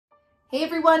Hey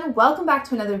everyone, welcome back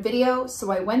to another video.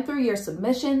 So I went through your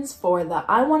submissions for the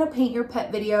I want to paint your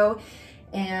pet video,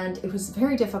 and it was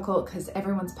very difficult because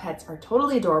everyone's pets are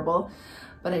totally adorable,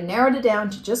 but I narrowed it down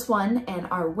to just one, and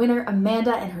our winner,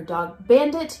 Amanda, and her dog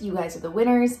Bandit, you guys are the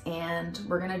winners, and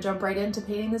we're gonna jump right into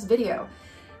painting this video.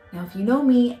 Now, if you know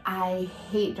me, I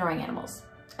hate drawing animals.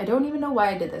 I don't even know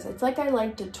why I did this. It's like I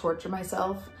like to torture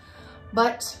myself,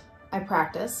 but I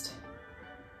practiced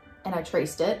and I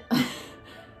traced it.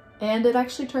 And it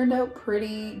actually turned out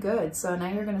pretty good. So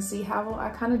now you're gonna see how I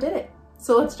kind of did it.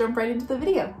 So let's jump right into the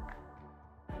video.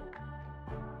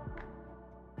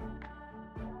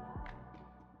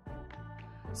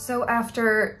 So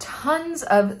after tons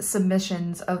of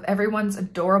submissions of everyone's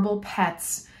adorable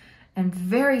pets and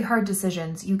very hard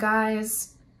decisions, you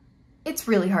guys, it's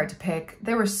really hard to pick.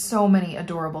 There were so many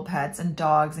adorable pets and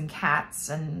dogs and cats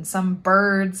and some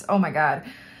birds. Oh my God.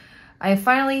 I have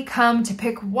finally come to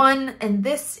pick one, and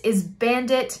this is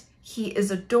Bandit. He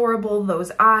is adorable,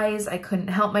 those eyes, I couldn't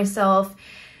help myself.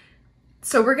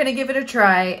 So we're gonna give it a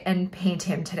try and paint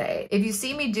him today. If you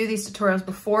see me do these tutorials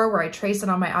before where I trace it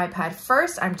on my iPad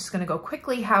first, I'm just gonna go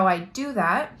quickly how I do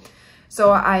that.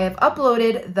 So I have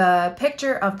uploaded the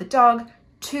picture of the dog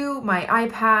to my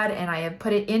iPad, and I have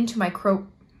put it into my Procreate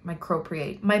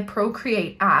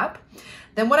app.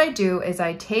 Then what I do is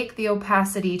I take the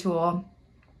opacity tool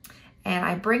and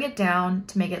I bring it down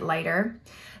to make it lighter.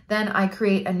 Then I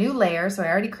create a new layer. So I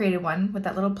already created one with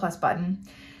that little plus button,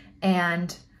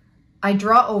 and I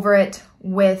draw over it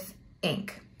with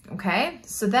ink, okay?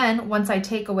 So then once I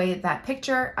take away that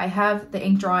picture, I have the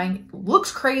ink drawing.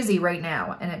 Looks crazy right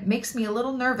now, and it makes me a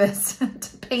little nervous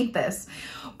to paint this.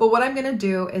 But what I'm gonna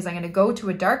do is I'm gonna go to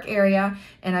a dark area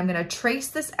and I'm gonna trace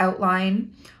this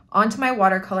outline onto my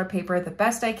watercolor paper the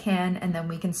best I can, and then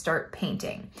we can start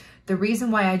painting. The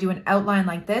reason why I do an outline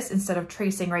like this instead of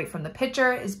tracing right from the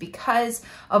picture is because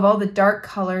of all the dark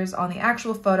colors on the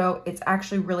actual photo. It's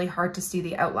actually really hard to see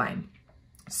the outline.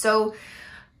 So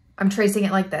I'm tracing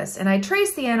it like this, and I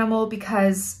trace the animal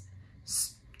because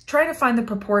trying to find the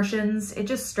proportions, it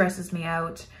just stresses me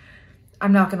out.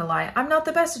 I'm not gonna lie, I'm not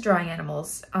the best at drawing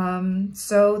animals.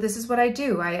 So this is what I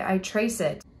do, I trace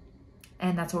it.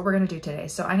 And that's what we're gonna do today.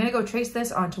 So I'm gonna go trace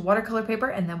this onto watercolor paper,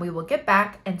 and then we will get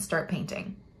back and start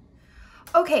painting.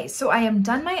 Okay, so I am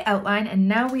done my outline, and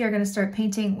now we are gonna start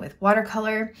painting with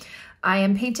watercolor. I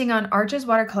am painting on Arches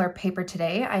watercolor paper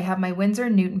today. I have my Winsor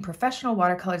Newton Professional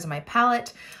watercolors in my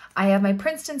palette. I have my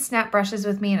Princeton snap brushes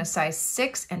with me in a size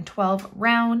 6 and 12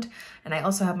 round. And I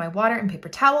also have my water and paper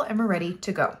towel, and we're ready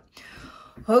to go.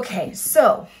 Okay,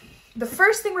 so the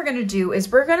first thing we're gonna do is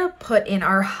we're gonna put in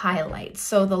our highlights.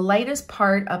 So the lightest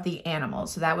part of the animal.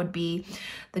 So that would be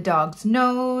the dog's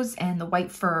nose and the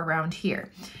white fur around here.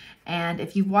 And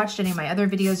if you've watched any of my other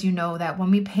videos, you know that when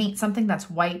we paint something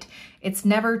that's white, it's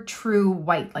never true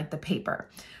white like the paper.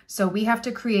 So we have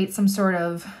to create some sort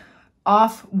of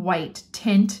off-white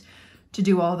tint to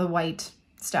do all the white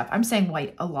stuff. I'm saying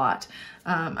white a lot.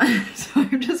 So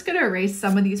I'm just gonna erase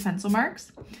some of these pencil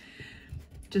marks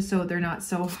just so they're not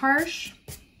so harsh.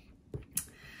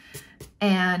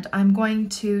 And I'm going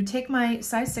to take my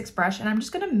size 6 brush, and I'm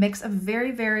just gonna mix a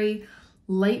very, very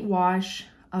light wash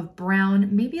of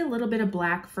brown, maybe a little bit of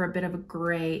black for a bit of a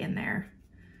gray in there.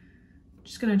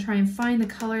 Just gonna try and find the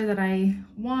color that I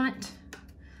want.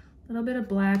 A little bit of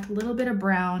black, a little bit of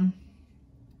brown.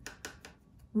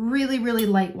 Really, really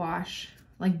light wash,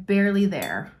 like barely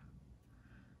there,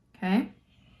 okay?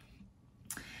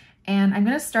 And I'm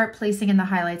gonna start placing in the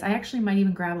highlights. I actually might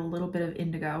even grab a little bit of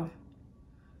indigo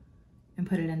and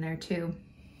put it in there too.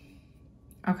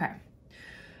 Okay,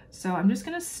 so I'm just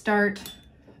gonna start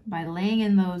by laying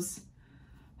in those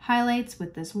highlights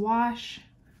with this wash.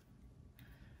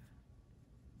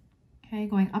 Okay,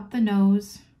 going up the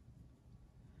nose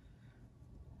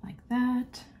like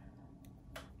that.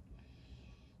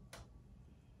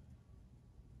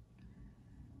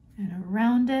 And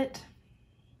around it.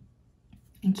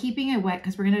 And keeping it wet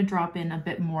because we're going to drop in a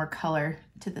bit more color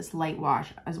to this light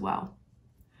wash as well.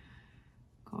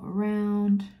 Go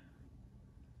around.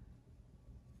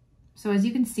 So as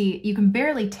you can see, you can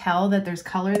barely tell that there's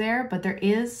color there, but there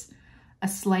is a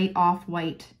slight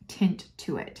off-white tint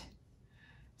to it.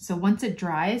 So once it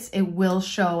dries, it will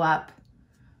show up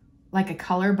like a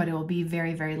color, but it will be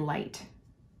very, very light.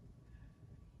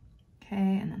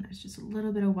 Okay, and then there's just a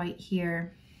little bit of white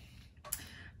here.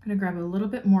 I'm gonna grab a little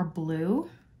bit more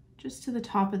blue, just to the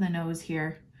top of the nose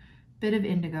here. Bit of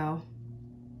indigo,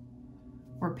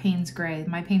 or Payne's Gray.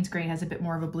 My Payne's Gray has a bit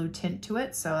more of a blue tint to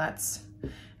it, so that's,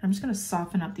 I'm just gonna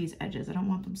soften up these edges. I don't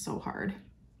want them so hard.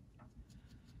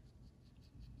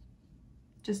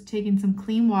 Just taking some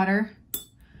clean water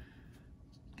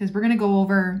because we're gonna go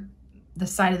over the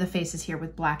side of the faces here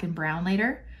with black and brown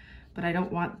later, but I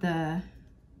don't want the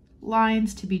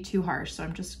lines to be too harsh. So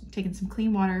I'm just taking some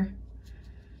clean water.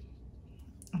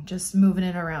 I'm just moving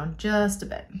it around just a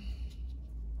bit.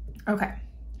 Okay.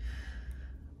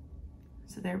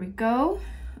 So there we go.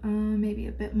 Maybe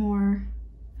a bit more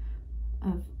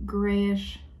of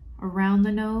grayish around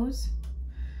the nose.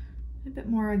 A bit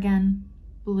more, again,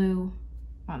 blue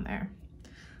on there,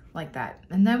 like that.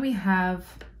 And then we have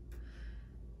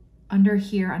under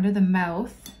here, under the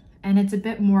mouth, and it's a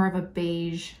bit more of a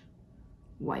beige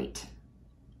white.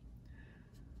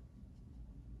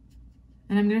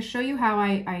 And I'm gonna show you how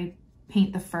I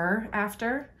paint the fur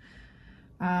after.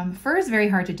 Fur is very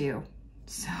hard to do,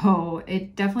 so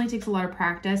it definitely takes a lot of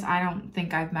practice. I don't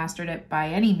think I've mastered it by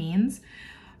any means,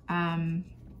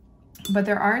 but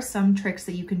there are some tricks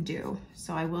that you can do,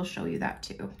 so I will show you that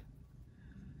too.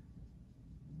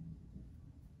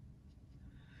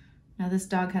 Now this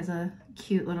dog has a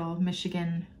cute little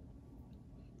Michigan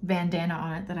bandana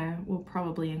on it that I will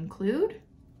probably include.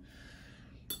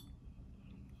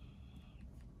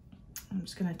 I'm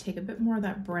just gonna take a bit more of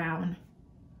that brown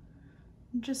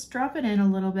and just drop it in a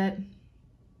little bit.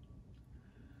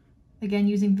 Again,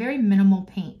 using very minimal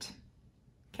paint.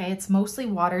 Okay, it's mostly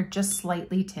water, just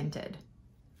slightly tinted.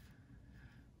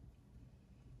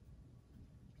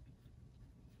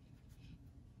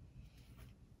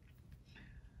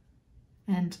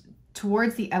 And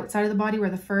towards the outside of the body where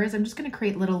the fur is, I'm just gonna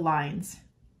create little lines,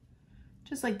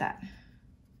 just like that.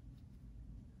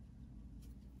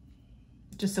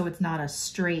 Just so it's not a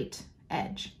straight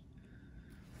edge,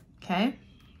 okay?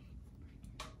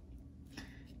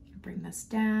 Bring this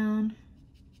down.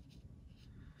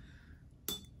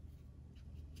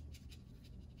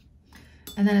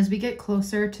 And then as we get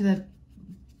closer to the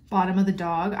bottom of the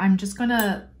dog, I'm just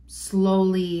gonna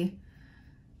slowly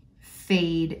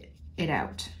fade it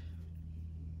out.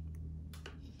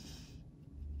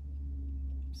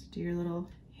 So do your little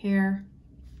hair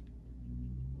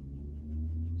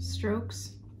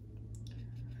strokes.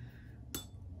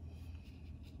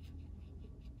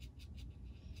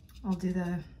 I'll do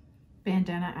the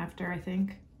bandana after, I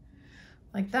think,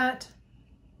 like that.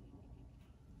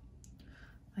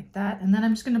 Like that. And then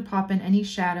I'm just gonna pop in any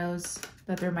shadows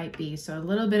that there might be. So a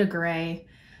little bit of gray.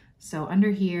 So under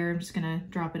here, I'm just gonna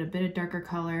drop in a bit of darker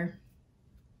color.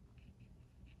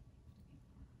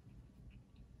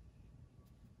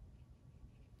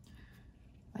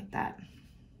 Like that.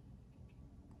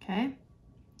 Okay.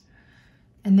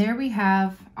 And there we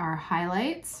have our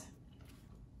highlights.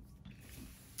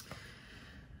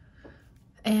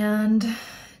 And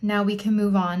now we can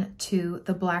move on to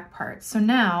the black part. So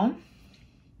now,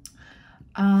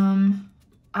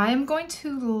 I'm going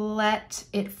to let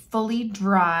it fully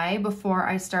dry before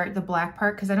I start the black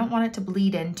part because I don't want it to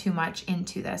bleed in too much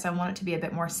into this. I want it to be a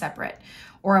bit more separate,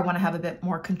 or I want to have a bit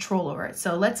more control over it.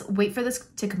 So let's wait for this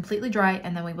to completely dry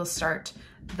and then we will start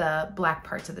the black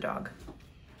parts of the dog.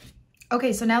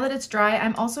 Okay, so now that it's dry,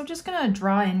 I'm also just gonna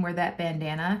draw in where that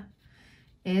bandana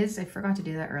is. I forgot to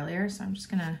do that earlier, so I'm just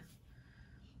gonna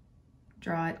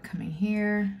draw it coming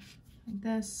here like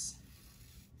this,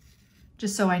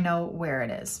 just so I know where it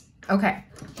is. Okay,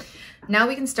 now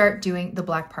we can start doing the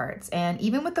black parts. And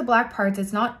even with the black parts,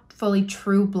 it's not fully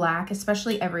true black,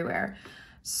 especially everywhere.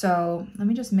 So let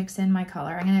me just mix in my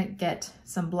color. I'm gonna get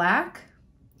some black,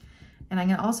 and I'm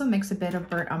gonna also mix a bit of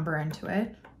burnt umber into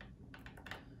it,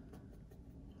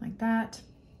 like that.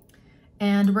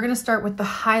 And we're gonna start with the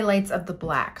highlights of the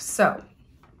black. So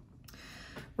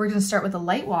we're gonna start with a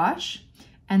light wash,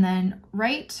 and then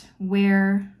right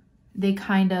where they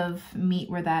kind of meet,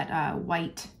 where that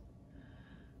white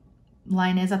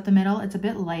line is up the middle, it's a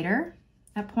bit lighter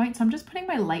at that point. So I'm just putting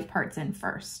my light parts in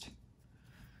first.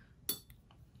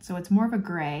 So it's more of a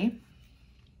gray.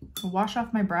 I'll wash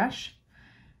off my brush.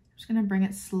 I'm just gonna bring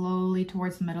it slowly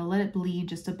towards the middle, let it bleed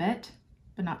just a bit,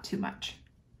 but not too much.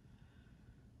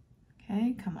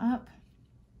 Okay, come up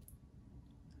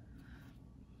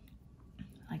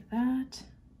like that.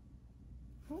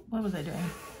 Oh, what was I doing?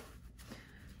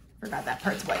 Forgot that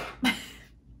part's white.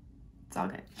 It's all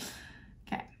good.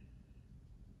 Okay,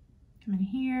 come in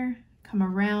here, come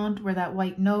around where that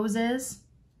white nose is.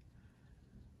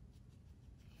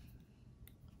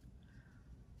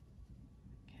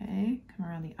 Okay, come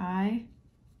around the eye.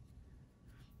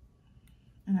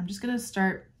 And I'm just gonna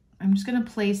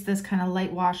place this kind of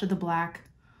light wash of the black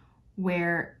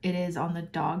where it is on the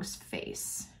dog's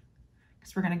face,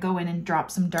 because we're gonna go in and drop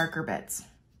some darker bits.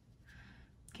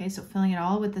 Okay, so filling it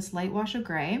all with this light wash of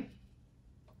gray.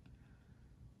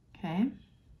 Okay.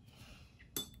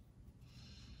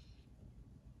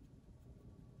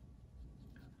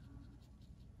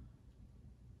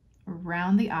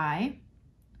 around the eye,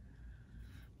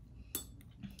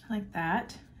 like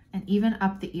that, and even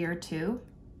up the ear too.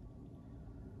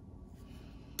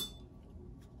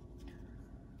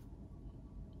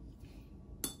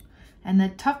 And the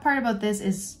tough part about this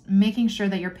is making sure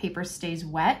that your paper stays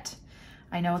wet.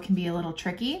 I know it can be a little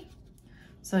tricky.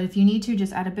 So if you need to,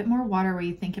 just add a bit more water where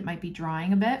you think it might be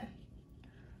drying a bit.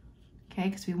 Okay,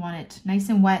 because we want it nice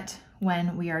and wet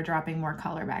when we are dropping more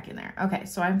color back in there. Okay,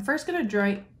 so I'm first gonna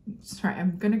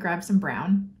I'm gonna grab some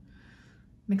brown,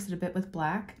 mix it a bit with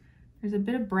black. There's a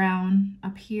bit of brown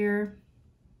up here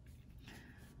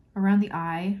around the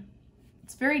eye.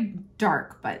 It's very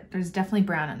dark, but there's definitely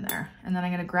brown in there. And then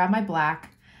I'm gonna grab my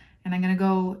black and I'm gonna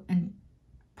go and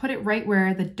put it right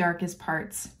where the darkest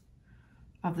parts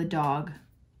of the dog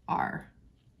are.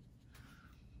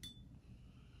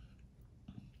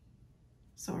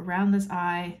 So around this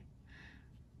eye,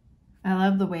 I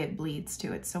love the way it bleeds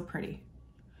too. It's so pretty.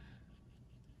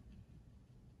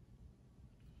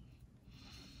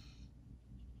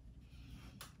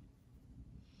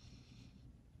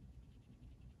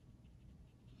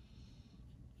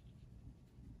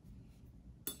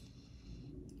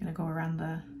 Gonna go around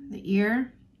the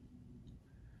ear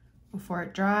before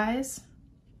it dries.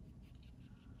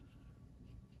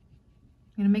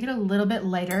 I'm gonna make it a little bit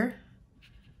lighter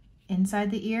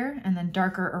inside the ear and then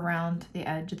darker around the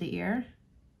edge of the ear.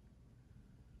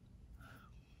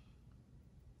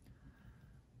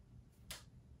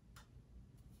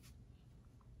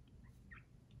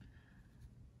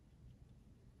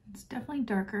 It's definitely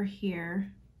darker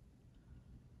here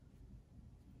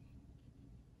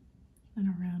and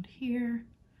around here.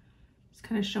 Just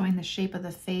kind of showing the shape of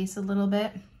the face a little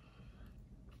bit.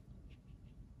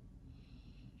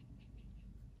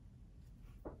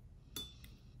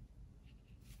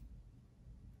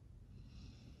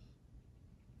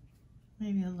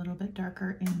 Maybe a little bit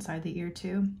darker inside the ear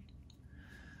too.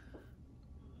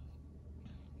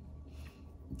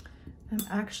 I'm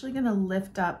actually gonna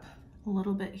lift up a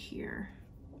little bit here.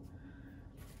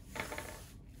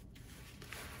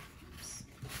 Oops.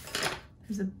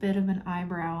 There's a bit of an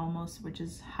eyebrow almost, which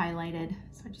is highlighted.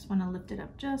 So I just wanna lift it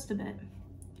up just a bit,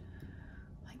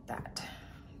 like that.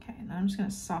 Okay, and I'm just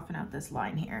gonna soften out this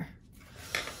line here.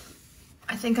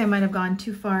 I think I might have gone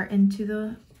too far into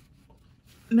the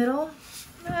middle.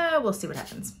 We'll see what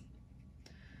happens.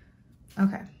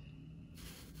 Okay,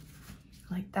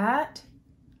 like that.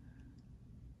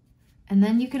 And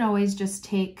then you can always just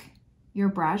take your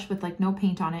brush with like no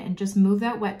paint on it and just move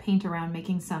that wet paint around,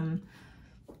 making some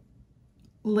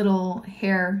little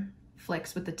hair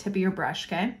flicks with the tip of your brush,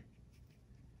 okay?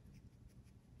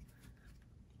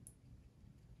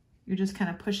 You're just kind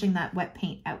of pushing that wet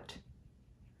paint out.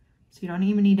 So you don't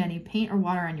even need any paint or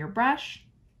water on your brush.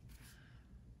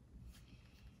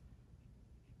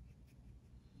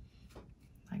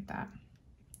 Like that,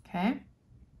 okay?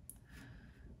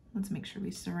 Let's make sure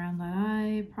we surround that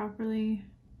eye properly.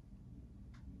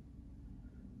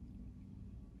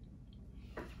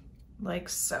 Like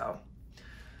so.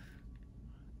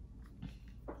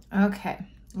 Okay,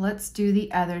 let's do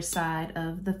the other side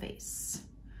of the face.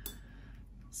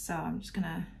 So I'm just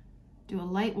gonna do a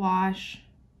light wash.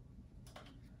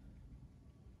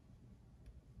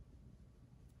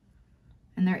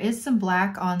 And there is some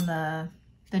black on the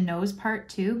nose part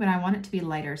too, but I want it to be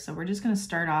lighter. So we're just gonna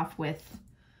start off with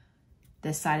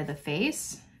this side of the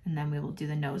face, and then we will do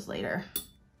the nose later.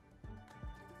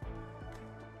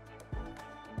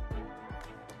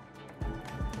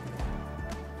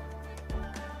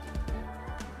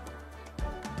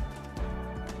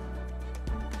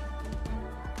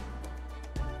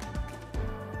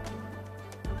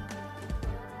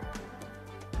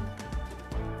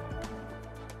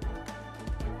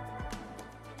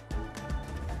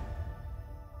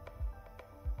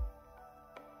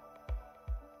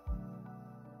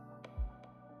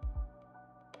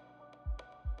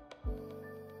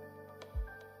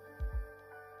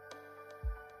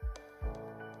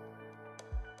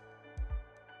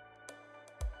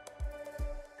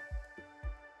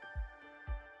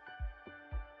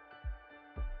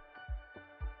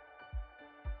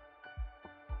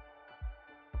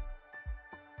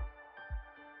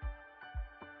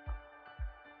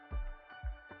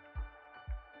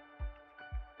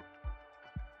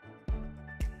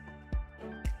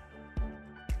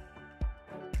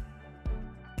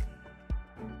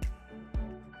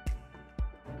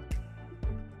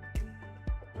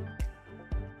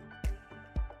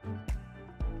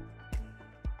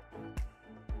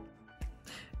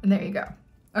 And there you go.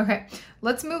 Okay,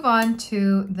 let's move on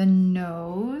to the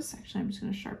nose. Actually, I'm just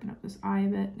gonna sharpen up this eye a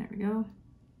bit. There we go.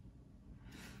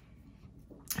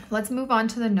 Let's move on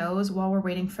to the nose while we're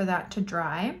waiting for that to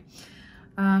dry.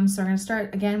 So I'm gonna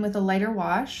start again with a lighter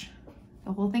wash.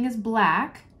 The whole thing is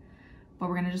black, but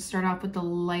we're gonna just start off with the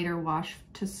lighter wash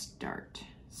to start.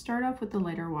 Start off with the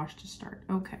lighter wash to start.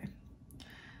 Okay.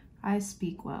 I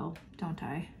speak well, don't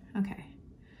I? Okay.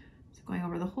 So going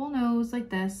over the whole nose like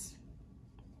this.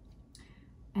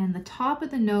 And the top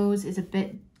of the nose is a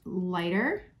bit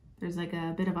lighter. There's like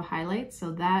a bit of a highlight,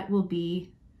 so that will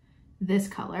be this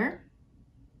color.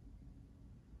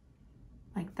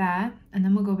 Like that. And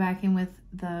then we'll go back in with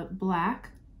the black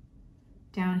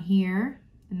down here.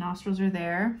 The nostrils are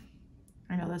there.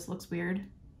 I know this looks weird.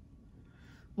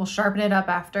 We'll sharpen it up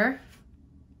after.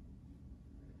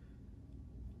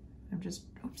 I'm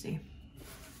just, oopsie.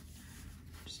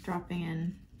 Just dropping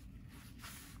in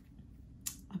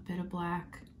a bit of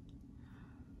black.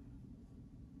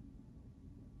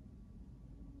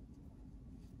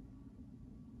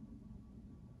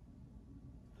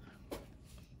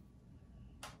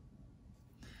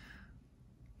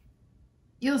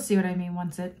 You'll see what I mean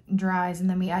once it dries and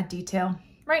then we add detail.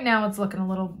 Right now it's looking a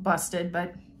little busted,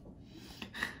 but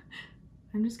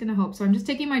I'm just gonna hope. So I'm just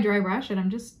taking my dry brush and I'm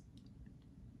just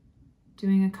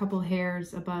doing a couple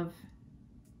hairs above,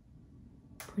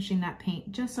 pushing that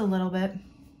paint just a little bit.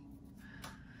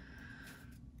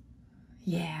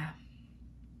 Yeah.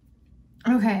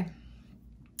 Okay,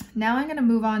 now I'm gonna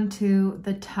move on to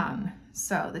the tongue.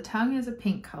 So the tongue is a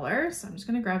pink color, so I'm just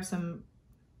gonna grab some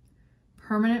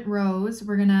permanent rose.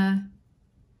 We're gonna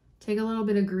take a little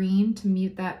bit of green to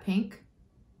mute that pink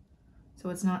so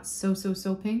it's not so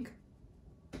pink.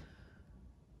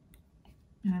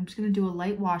 And I'm just gonna do a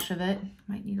light wash of it.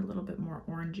 Might need a little bit more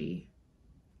orangey.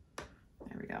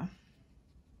 There we go.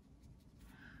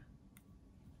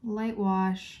 Light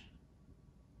wash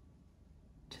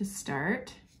to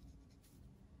start.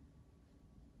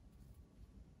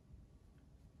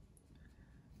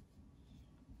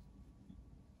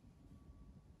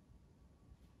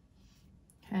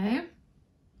 Okay.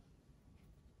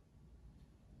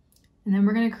 And then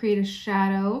we're going to create a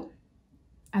shadow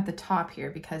at the top here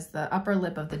because the upper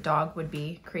lip of the dog would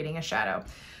be creating a shadow.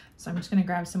 So I'm just going to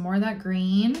grab some more of that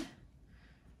green,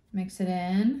 mix it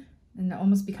in, and it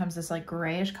almost becomes this like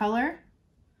grayish color.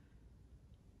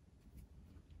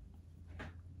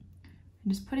 I'm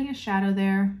just putting a shadow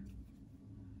there.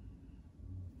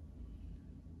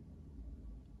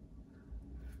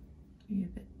 Maybe a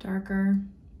bit darker.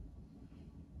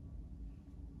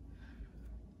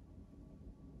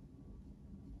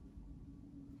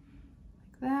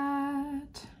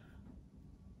 That.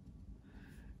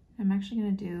 I'm actually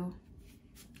going to do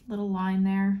a little line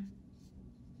there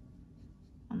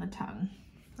on the tongue,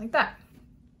 like that.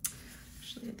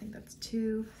 Actually, I think that's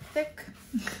too thick.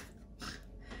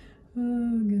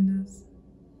 Oh, goodness.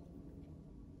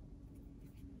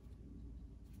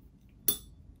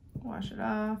 Wash it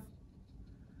off.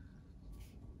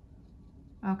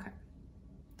 Okay.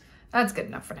 That's good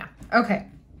enough for now. Okay.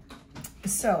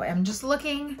 So I'm just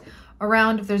looking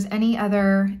around if there's any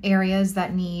other areas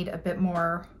that need a bit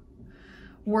more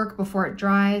work before it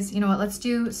dries. You know what, let's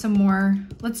do some more.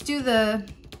 Let's do the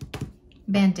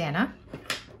bandana.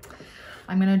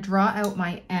 I'm gonna draw out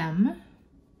my M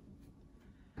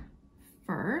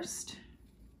first.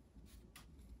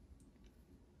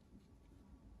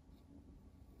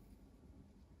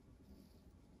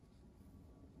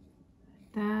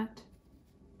 Like that.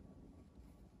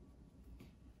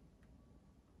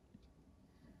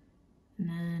 And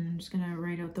then I'm just gonna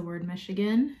write out the word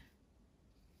Michigan.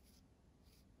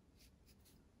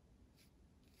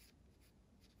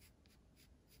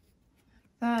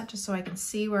 Like that, just so I can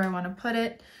see where I want to put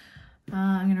it.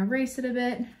 I'm gonna erase it a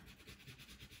bit.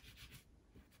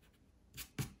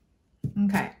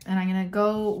 Okay, and I'm gonna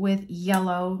go with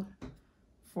yellow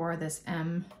for this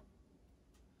M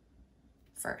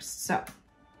first. So.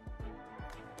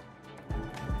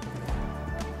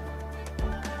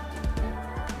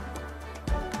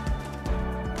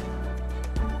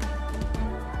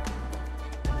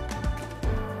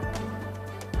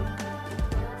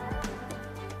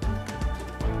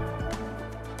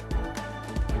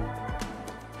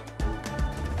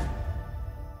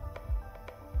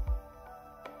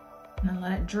 And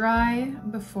let it dry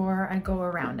before I go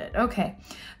around it. Okay,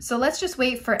 so let's just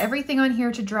wait for everything on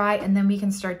here to dry and then we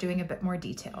can start doing a bit more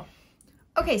detail.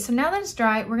 Okay, so now that it's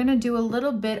dry, we're gonna do a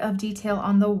little bit of detail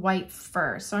on the white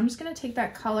first. So I'm just gonna take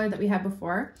that color that we had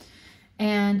before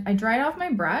and I dried off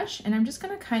my brush and I'm just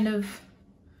gonna kind of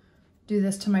do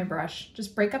this to my brush,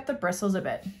 just break up the bristles a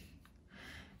bit.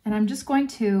 And I'm just going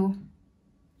to,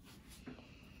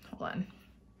 hold on.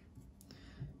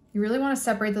 You really want to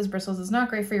separate those bristles. It's not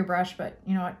great for your brush, but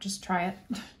you know what, just try it.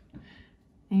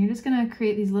 And you're just gonna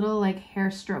create these little like hair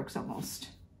strokes almost.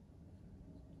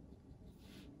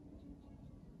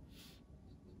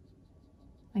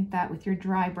 Like that with your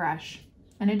dry brush.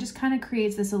 And it just kind of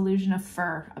creates this illusion of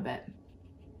fur a bit.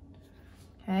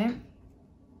 Okay.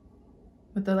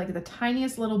 With the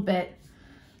tiniest little bit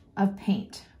of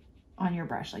paint on your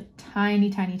brush, like tiny,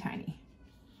 tiny, tiny.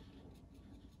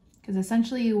 Because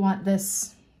essentially you want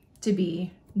this to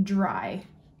be dry,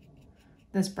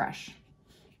 this brush.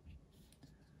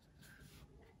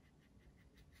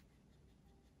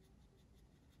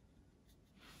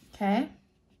 Okay.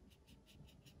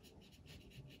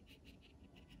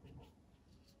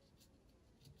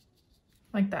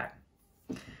 Like that.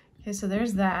 Okay, so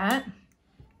there's that.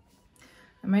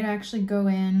 I might actually go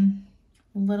in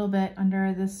a little bit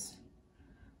under this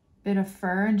bit of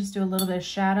fur and just do a little bit of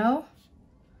shadow.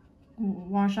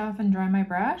 Wash off and dry my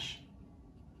brush.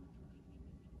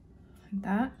 Like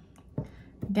that.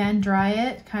 Again, dry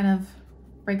it, kind of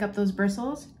break up those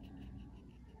bristles,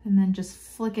 and then just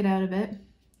flick it out a bit.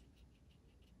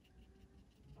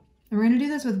 And we're gonna do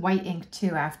this with white ink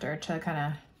too after to kind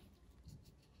of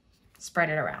spread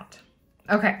it around.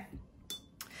 Okay,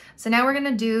 so now we're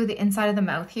gonna do the inside of the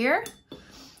mouth here,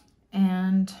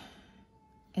 and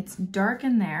it's dark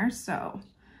in there, so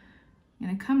I'm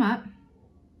gonna come up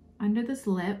under this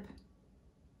lip,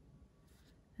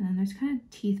 and then there's kind of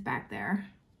teeth back there.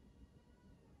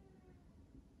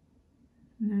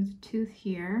 And there's a tooth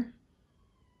here.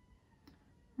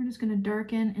 We're just gonna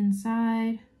darken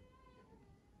inside,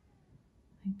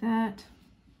 like that.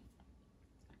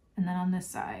 And then on this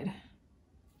side.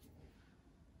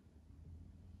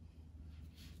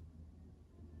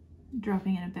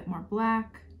 Dropping in a bit more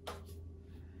black.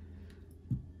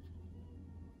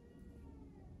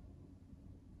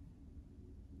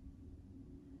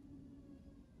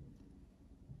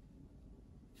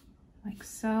 Like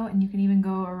so, and you can even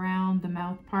go around the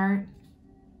mouth part.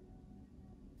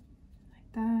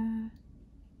 Like that.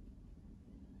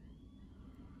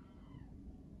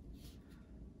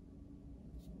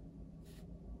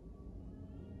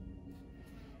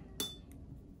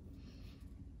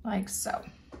 Like so.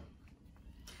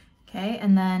 Okay,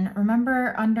 and then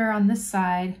remember under on this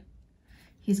side,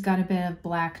 he's got a bit of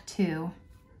black too,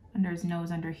 under his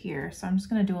nose under here. So I'm just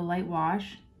gonna do a light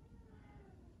wash.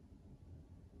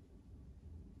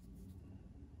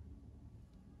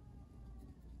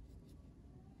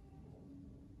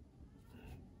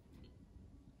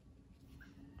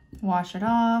 Wash it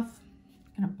off.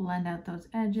 I'm gonna blend out those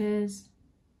edges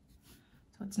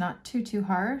so it's not too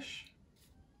harsh.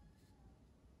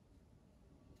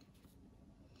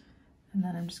 And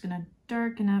then I'm just gonna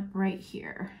darken up right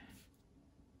here.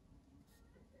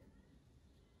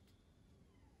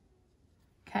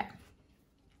 Okay.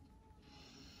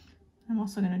 I'm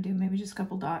also gonna do maybe just a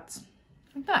couple dots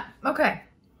like that. Okay.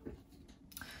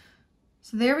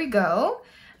 So there we go.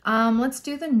 Let's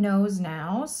do the nose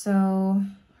now. So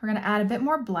we're gonna add a bit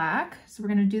more black. So we're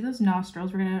gonna do those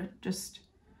nostrils. We're gonna just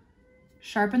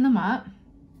sharpen them up.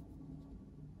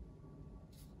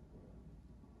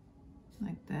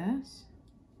 Like this.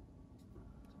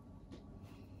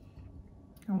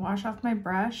 I'll wash off my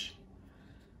brush.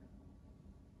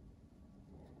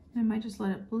 I might just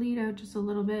let it bleed out just a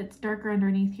little bit. It's darker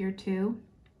underneath here too.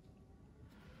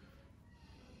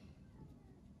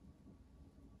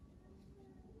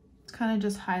 It's kind of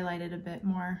just highlighted a bit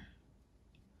more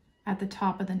at the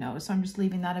top of the nose, so I'm just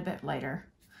leaving that a bit lighter.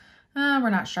 We're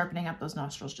not sharpening up those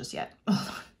nostrils just yet.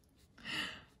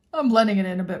 I'm blending it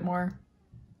in a bit more.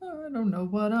 I don't know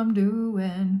what I'm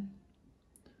doing.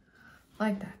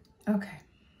 Like that. Okay.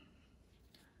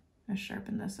 I'll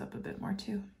sharpen this up a bit more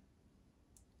too.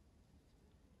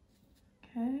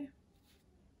 Okay.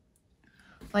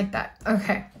 Like that.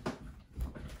 Okay.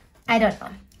 I don't know.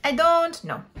 I don't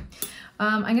know.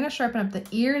 I'm going to sharpen up the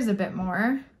ears a bit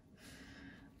more.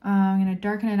 I'm going to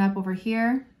darken it up over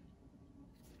here.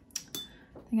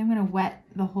 I think I'm going to wet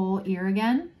the whole ear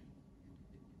again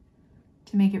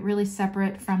to make it really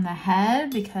separate from the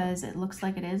head because it looks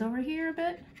like it is over here a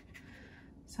bit.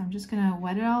 So I'm just going to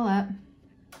wet it all up.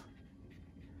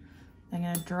 I'm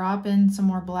going to drop in some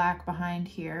more black behind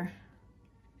here.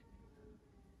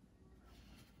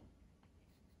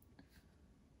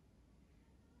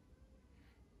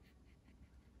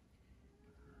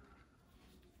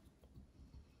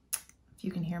 If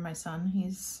you can hear my son,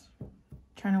 he's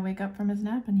trying to wake up from his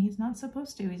nap and he's not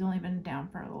supposed to. He's only been down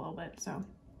for a little bit, so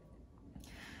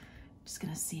just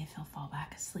gonna see if he'll fall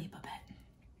back asleep a bit.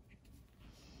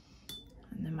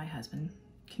 And then my husband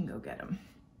can go get him.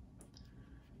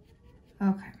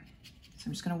 Okay, So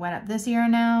I'm just gonna wet up this ear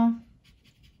now.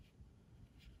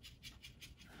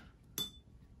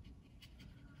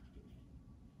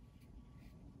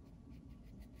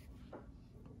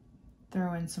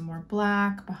 Throw in some more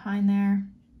black behind there.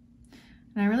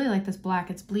 And I really like this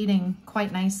black, it's bleeding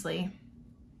quite nicely.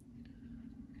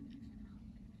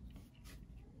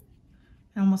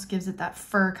 It almost gives it that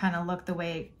fur kind of look the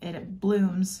way it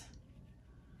blooms.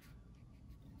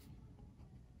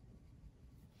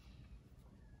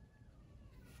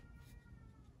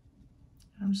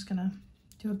 I'm just gonna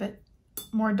do a bit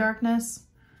more darkness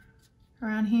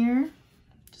around here.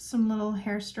 Just some little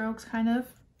hair strokes kind of.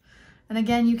 And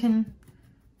again, you can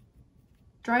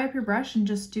dry up your brush and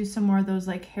just do some more of those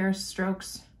like hair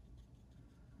strokes.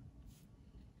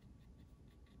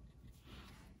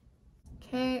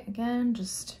 Okay, again,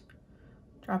 just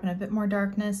dropping a bit more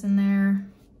darkness in there.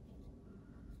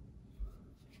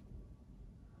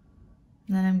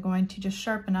 And then I'm going to just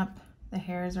sharpen up the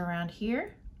hairs around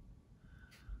here.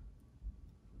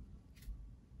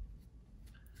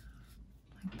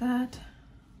 Like that.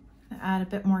 Add a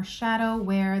bit more shadow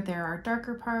where there are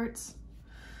darker parts.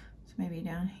 So maybe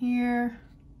down here.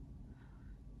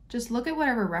 Just look at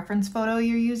whatever reference photo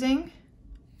you're using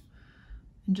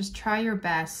and just try your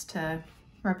best to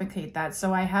replicate that.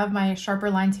 So I have my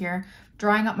sharper lines here,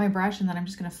 drawing up my brush, and then I'm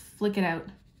just gonna flick it out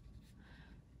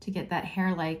to get that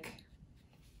hair-like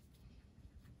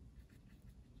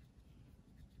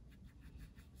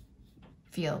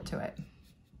feel to it,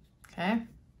 okay?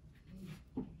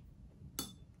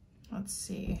 Let's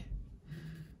see,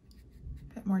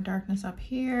 a bit more darkness up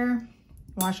here.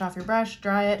 Wash off your brush,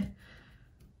 dry it.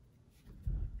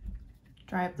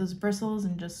 Dry up those bristles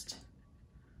and just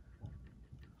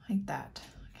like that,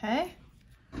 okay?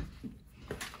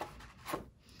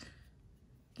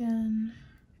 Again.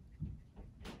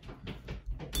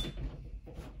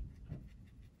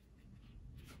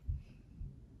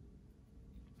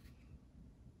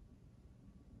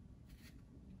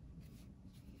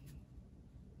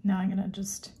 Now I'm gonna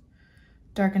just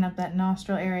darken up that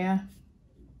nostril area.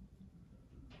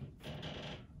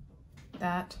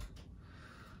 That.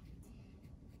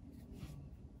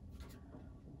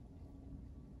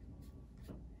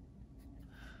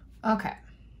 Okay.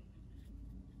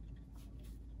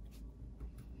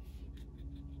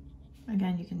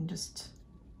 Again, you can just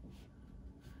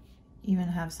even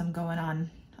have some going on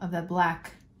of the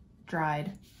black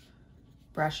dried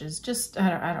brushes. Just,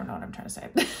 I don't know what I'm trying to say.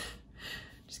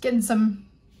 Just getting some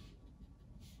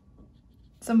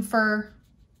fur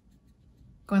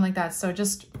going like that. So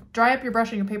just dry up your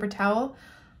brush on your paper towel,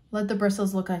 let the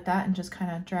bristles look like that, and just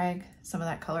kind of drag some of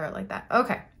that color out like that.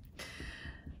 Okay.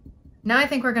 Now I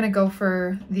think we're gonna go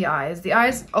for the eyes. The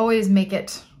eyes always make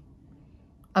it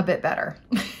a bit better,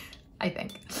 I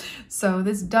think. So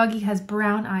this doggy has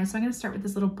brown eyes. So I'm gonna start with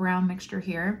this little brown mixture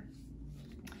here.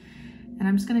 And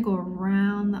I'm just gonna go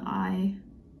around the eye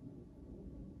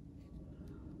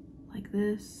like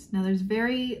this. Now there's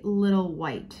very little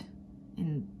white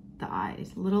in the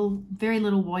eyes, very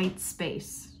little white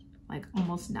space, like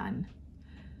almost none.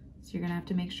 So you're gonna have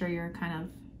to make sure you're kind of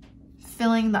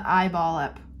filling the eyeball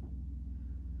up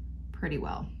pretty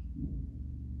well.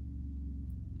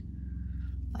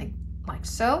 Like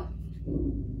so.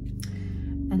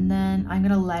 And then I'm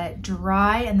gonna let it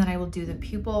dry, and then I will do the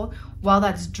pupil. While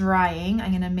that's drying,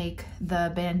 I'm gonna make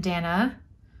the bandana.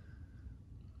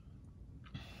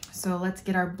 So let's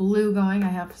get our blue going. I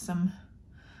have some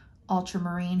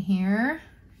ultramarine here.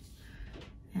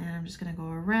 And I'm just gonna go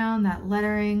around that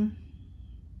lettering.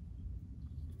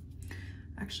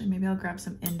 Actually, maybe I'll grab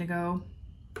some indigo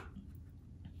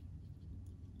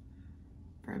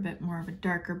for a bit more of a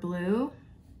darker blue.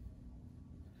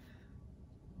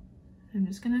 I'm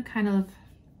just gonna kind of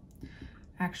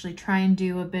actually try and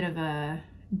do a bit of a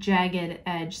jagged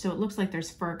edge so it looks like there's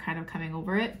fur kind of coming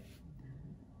over it.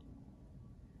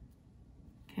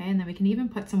 Okay, and then we can even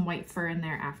put some white fur in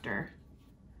there after.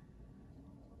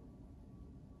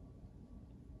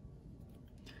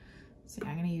 See,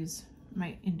 I'm gonna use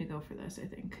my indigo for this, I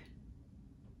think.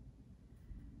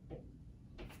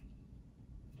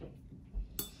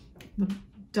 The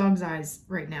dog's eyes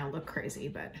right now look crazy,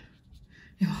 but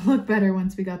it will look better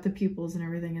once we got the pupils and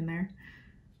everything in there.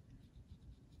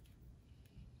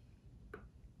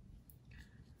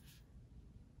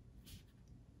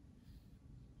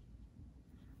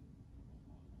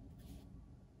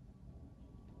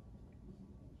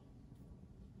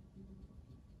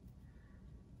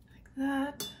 Like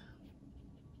that.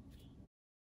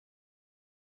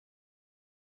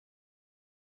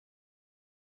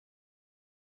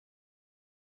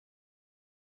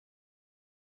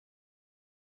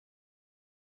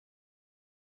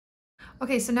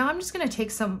 Okay, so now I'm just gonna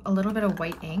take a little bit of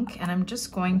white ink, and I'm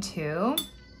just going to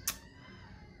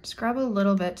just grab a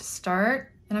little bit to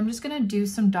start, and I'm just gonna do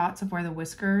some dots of where the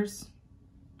whiskers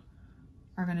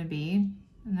are gonna be.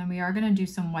 And then we are gonna do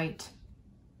some white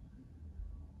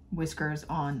whiskers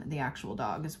on the actual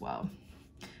dog as well.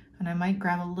 And I might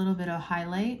grab a little bit of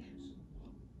highlight,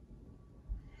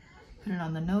 put it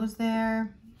on the nose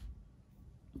there,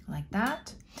 like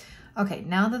that. Okay,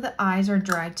 now that the eyes are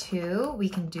dry too, we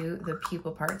can do the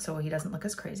pupil part so he doesn't look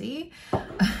as crazy. So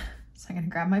I'm gonna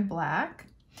grab my black,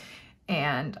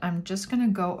 and I'm just gonna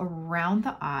go around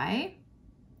the eye,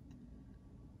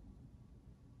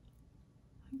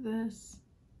 like this,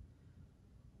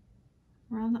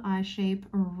 around the eye shape,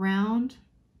 around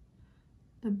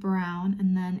the brown,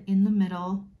 and then in the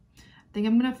middle. I think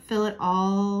I'm gonna fill it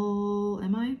all,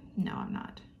 am I? No, I'm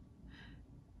not.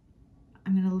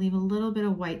 I'm gonna leave a little bit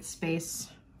of white space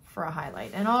for a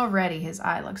highlight, and already his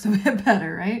eye looks a bit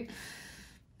better, right?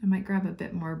 I might grab a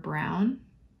bit more brown.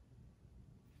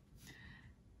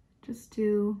 Just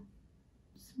do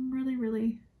some really,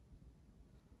 really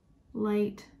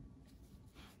light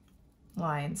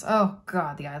lines. Oh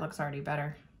God, the eye looks already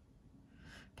better.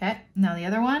 Okay, now the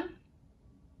other one.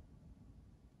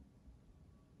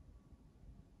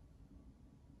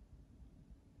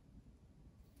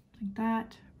 Like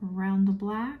that, around the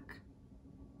black,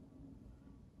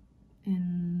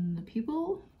 in the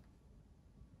pupil.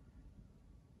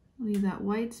 Leave that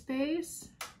white space,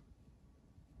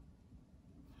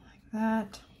 like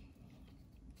that.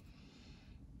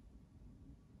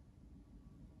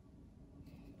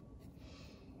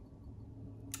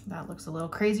 That looks a little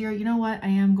crazier. You know what? I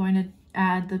am going to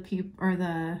add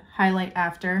the highlight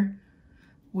after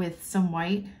with some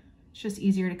white. It's just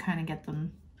easier to kind of get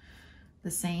them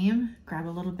the same. Grab a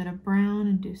little bit of brown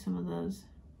and do some of those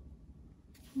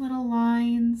little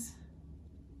lines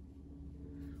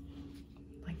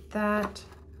like that.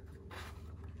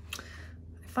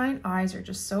 I find eyes are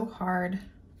just so hard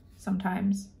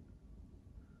sometimes.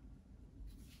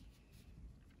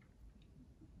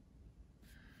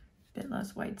 Bit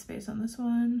less white space on this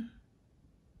one.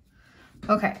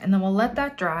 Okay, and then we'll let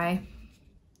that dry.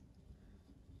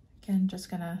 Again,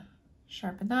 just gonna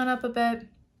sharpen that up a bit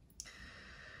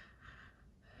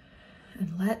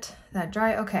and let that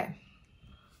dry. Okay,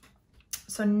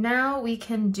 so now we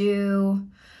can do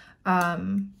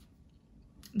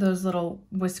those little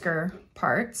whisker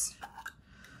parts.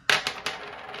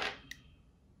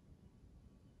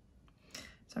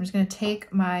 So I'm just gonna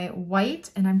take my white,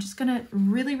 and I'm just gonna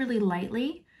really, really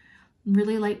lightly,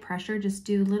 really light pressure, just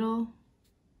do little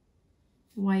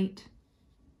white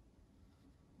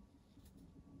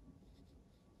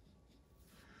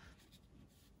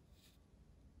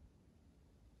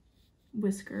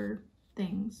whisker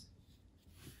things.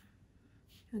 I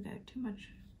feel like I have too much.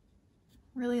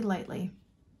 Really lightly.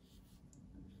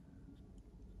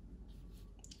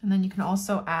 And then you can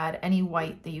also add any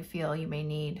white that you feel you may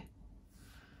need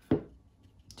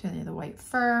to any of the white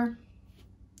fur.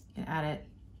 You can add it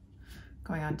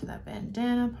going on to that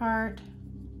bandana part.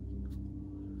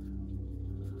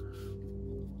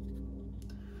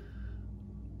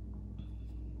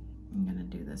 I'm gonna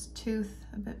do this tooth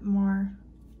a bit more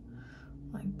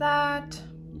like that.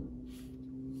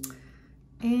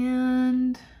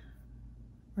 And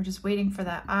we're just waiting for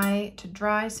that eye to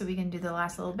dry so we can do the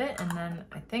last little bit, and then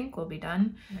I think we'll be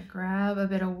done. I'm gonna grab a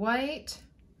bit of white.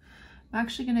 I'm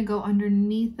actually gonna go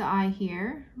underneath the eye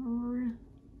here,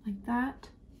 like that.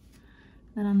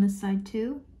 Then on this side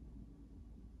too.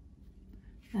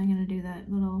 Then I'm gonna do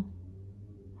that little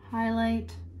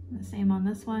highlight, the same on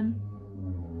this one.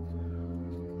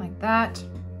 Like that.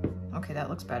 Okay, that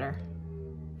looks better,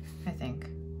 I think.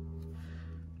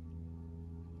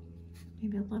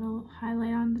 Maybe a little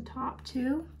highlight on the top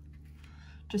too,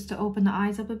 just to open the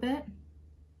eyes up a bit.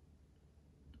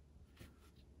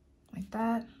 Like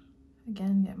that.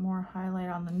 Again, get more highlight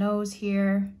on the nose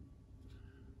here.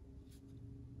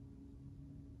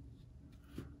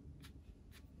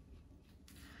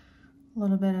 A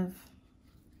little bit of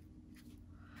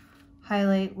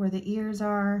highlight where the ears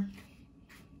are.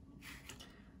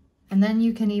 And then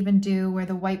you can even do where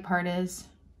the white part is.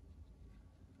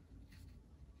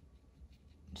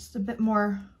 Just a bit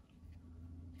more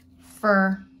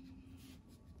fur.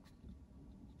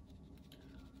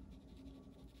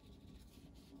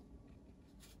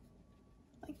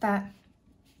 Like that.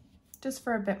 Just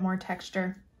for a bit more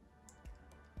texture.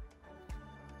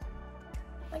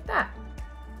 Like that.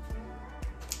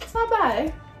 It's not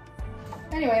bad.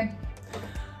 Anyway,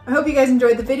 I hope you guys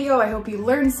enjoyed the video. I hope you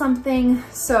learned something.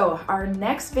 So our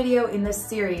next video in this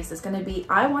series is going to be,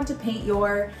 I want to paint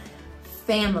your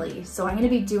family. So I'm gonna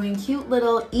be doing cute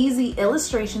little easy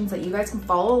illustrations that you guys can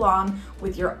follow along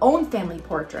with your own family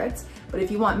portraits. But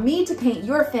if you want me to paint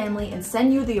your family and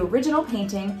send you the original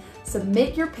painting,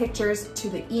 submit your pictures to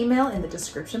the email in the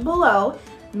description below.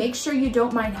 Make sure you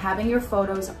don't mind having your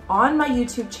photos on my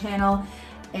YouTube channel.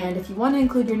 And if you want to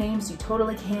include your names, you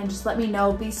totally can. Just let me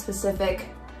know, be specific,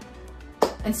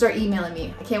 and start emailing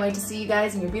me. I can't wait to see you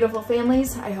guys and your beautiful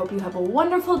families. I hope you have a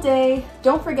wonderful day.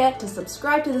 Don't forget to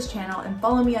subscribe to this channel and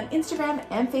follow me on Instagram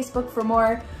and Facebook for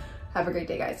more. Have a great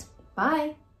day, guys.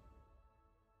 Bye.